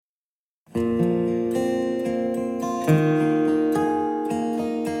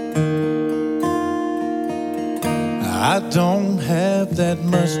I don't have that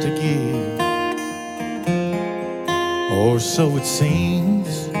much to give, or so it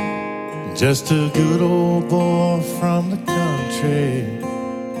seems. Just a good old boy from the country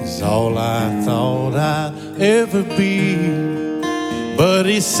is all I thought I'd ever be. But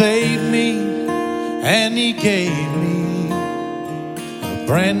he saved me and he gave me a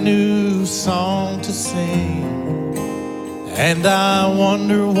brand new song to sing. And I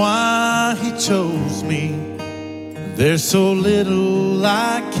wonder why he chose me. There's so little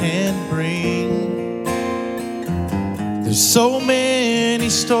I can bring. There's so many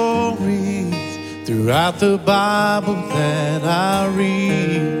stories throughout the Bible that I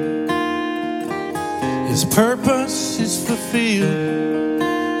read. His purpose is fulfilled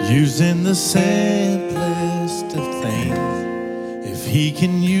using the simplest of things. If he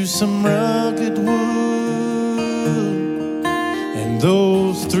can use some rugged wood and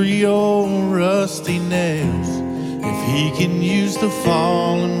those 3 old rusty nails, if he can use the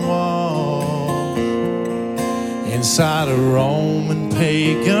fallen wall inside a Roman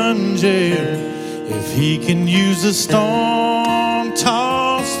pagan jail, if he can use a storm-tossed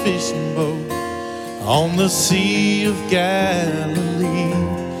fishing boat on the Sea of Galilee,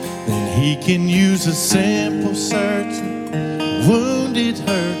 then he can use a simple, searching, wounded,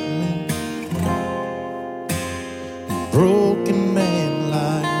 hurting, broken man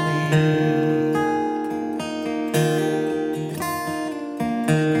like me.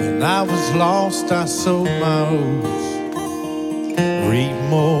 When I was lost, I sold my oats, reap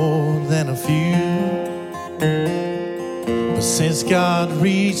more than a few. But since God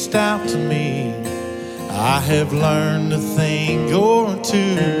reached out to me, I have learned a thing or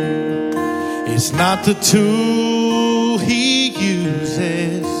two. It's not the tool he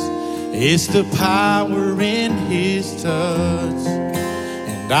uses, it's the power in his touch.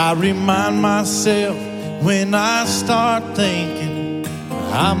 And I remind myself when I start thinking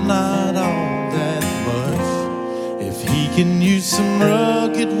I'm not all that much. If he can use some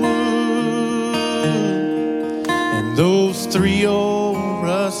rugged wood and those 3 old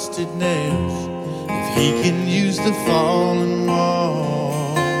rusted nails, if he can use the fallen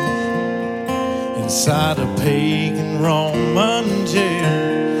wall inside a pagan Roman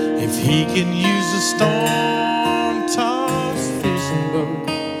jail, if he can use a storm-tossed fishing boat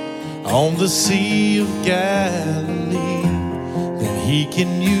on the Sea of Galilee, then he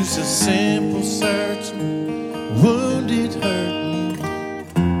can use a simple, searching, wounded, hurting,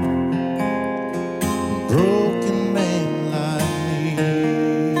 broken man like me.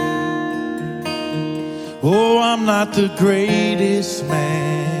 Oh, I'm not the greatest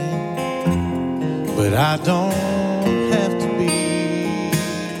man, but I don't have to be.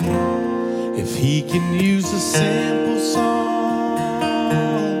 If he can use a simple song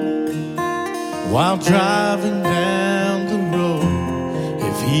while driving down the road,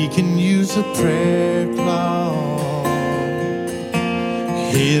 if he can use a prayer cloth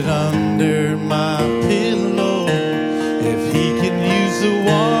hid under my pillow, if he can use the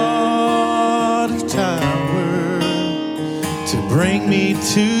water tower to bring me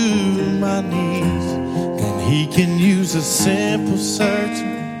to my knees, then he can use a simple,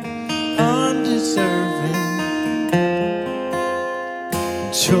 searching, undeserving,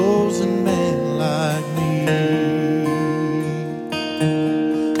 chosen man like me.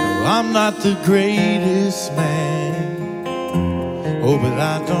 No, I'm not the greatest man, oh, but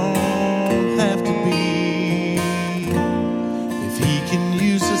I don't have to be. If he can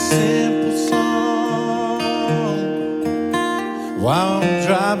use a simple song while I'm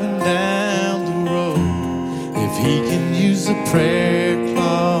driving down the road, if he can use a prayer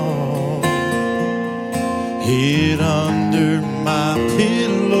cloth hid under my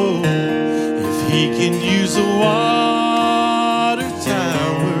pillow, if he can use a water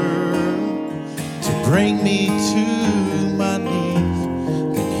tower to bring me to my knees,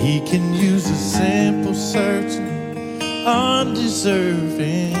 then he can use a simple, searching,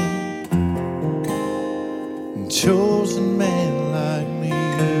 undeserving, chosen man like me.